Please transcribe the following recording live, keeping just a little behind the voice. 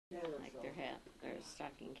their hat, their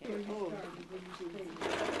stocking cap.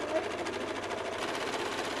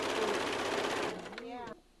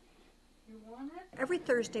 Every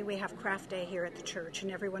Thursday we have craft day here at the church,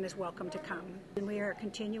 and everyone is welcome to come. And we are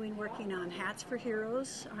continuing working on hats for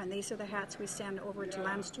heroes, and these are the hats we send over to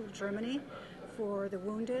Landstuhl, Germany for the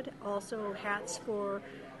wounded. Also hats for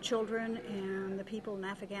children and the people in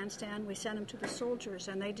Afghanistan. We send them to the soldiers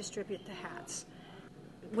and they distribute the hats.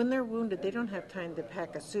 When they're wounded, they don't have time to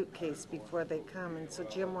pack a suitcase before they come, and so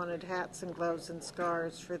Jim wanted hats and gloves and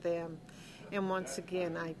scarves for them. And once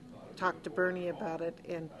again, I talked to Bernie about it,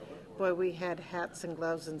 and boy, we had hats and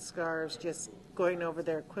gloves and scarves just going over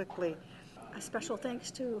there quickly. A special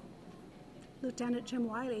thanks to Lieutenant Jim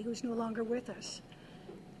Wiley, who's no longer with us,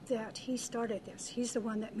 that he started this. He's the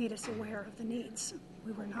one that made us aware of the needs.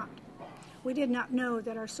 We were not. We did not know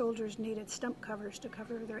that our soldiers needed stump covers to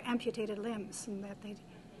cover their amputated limbs, and that they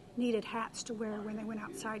needed hats to wear when they went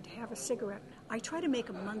outside to have a cigarette. I try to make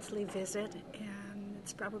a monthly visit, and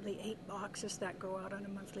it's probably 8 boxes that go out on a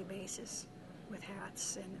monthly basis with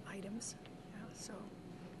hats and items. Yeah, so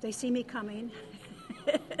they see me coming.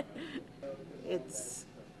 It's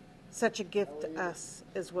such a gift to us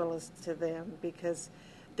as well as to them, because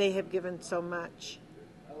they have given so much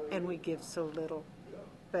and we give so little.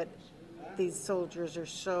 But these soldiers are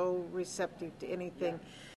so receptive to anything.